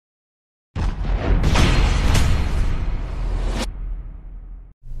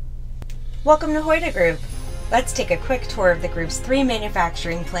Welcome to Huida Group. Let's take a quick tour of the group's 3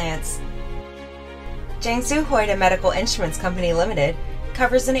 manufacturing plants. Jiangsu Huida Medical Instruments Company Limited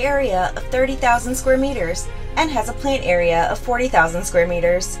covers an area of 30,000 square meters and has a plant area of 40,000 square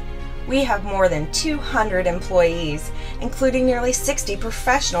meters. We have more than 200 employees, including nearly 60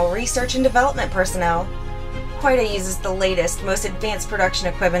 professional research and development personnel. Huida uses the latest, most advanced production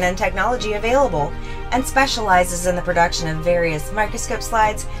equipment and technology available and specializes in the production of various microscope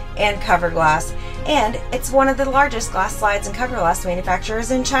slides and cover glass, and it's one of the largest glass slides and cover glass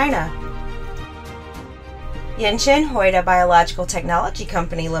manufacturers in China. Yanqing Huida Biological Technology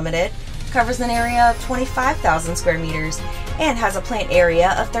Company Limited covers an area of 25,000 square meters and has a plant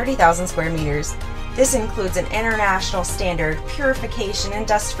area of 30,000 square meters. This includes an international standard purification and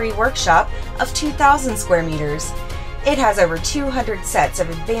dust-free workshop of 2,000 square meters. It has over 200 sets of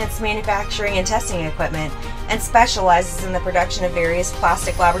advanced manufacturing and testing equipment and specializes in the production of various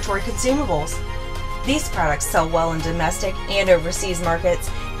plastic laboratory consumables. These products sell well in domestic and overseas markets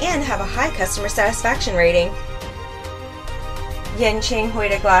and have a high customer satisfaction rating. Yanqing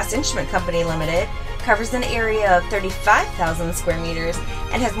Huida Glass Instrument Company Limited covers an area of 35,000 square meters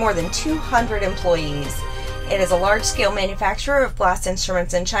and has more than 200 employees. It is a large-scale manufacturer of glass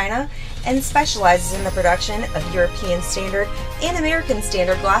instruments in China and specializes in the production of European standard and American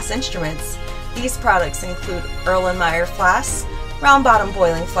standard glass instruments. These products include Erlenmeyer flasks, round-bottom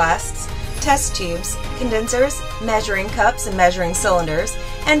boiling flasks, test tubes, condensers, measuring cups and measuring cylinders,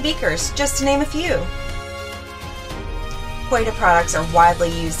 and beakers, just to name a few. Huida products are widely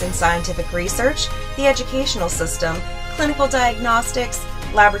used in scientific research, the educational system, clinical diagnostics,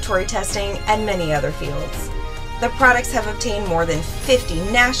 laboratory testing, and many other fields. The products have obtained more than 50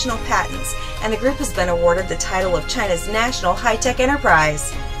 national patents, and the group has been awarded the title of China's National High-Tech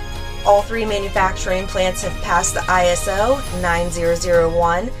Enterprise. All 3 manufacturing plants have passed the ISO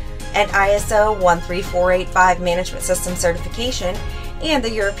 9001 and ISO 13485 Management System certification and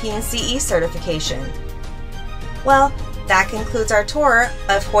the European CE certification. Well, that concludes our tour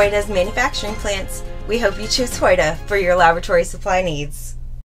of Huida's manufacturing plants. We hope you choose Huida for your laboratory supply needs.